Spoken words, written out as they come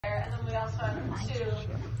also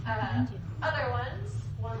have two other ones,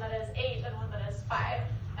 one that is 8 and one that is 5.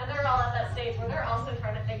 And they're all at that stage where they're also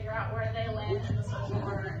trying to figure out where they land in the social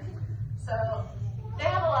order. So they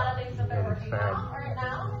have a lot of things that they're working on right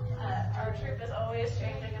now. Our troop is always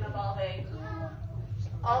changing and evolving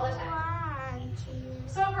all the time.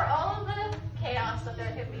 So for all of the chaos that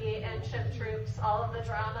there can be in chimp troops, all of the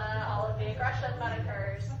drama, all of the aggression that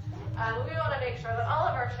occurs, we want to make sure that all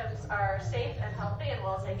of our chimps are safe and healthy and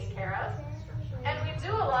well taken care of. And we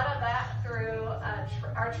do a lot of that through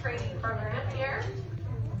our training program here.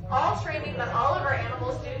 All training that all of our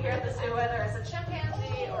animals do here at the zoo, whether it's a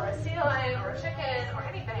chimpanzee or a sea lion or a chicken or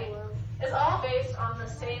anything, is all based on the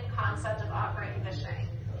same concept of operant conditioning.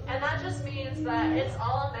 And that just means that it's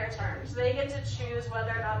all on their terms. They get to choose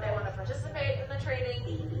whether or not they want to participate in the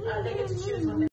training. They get to choose when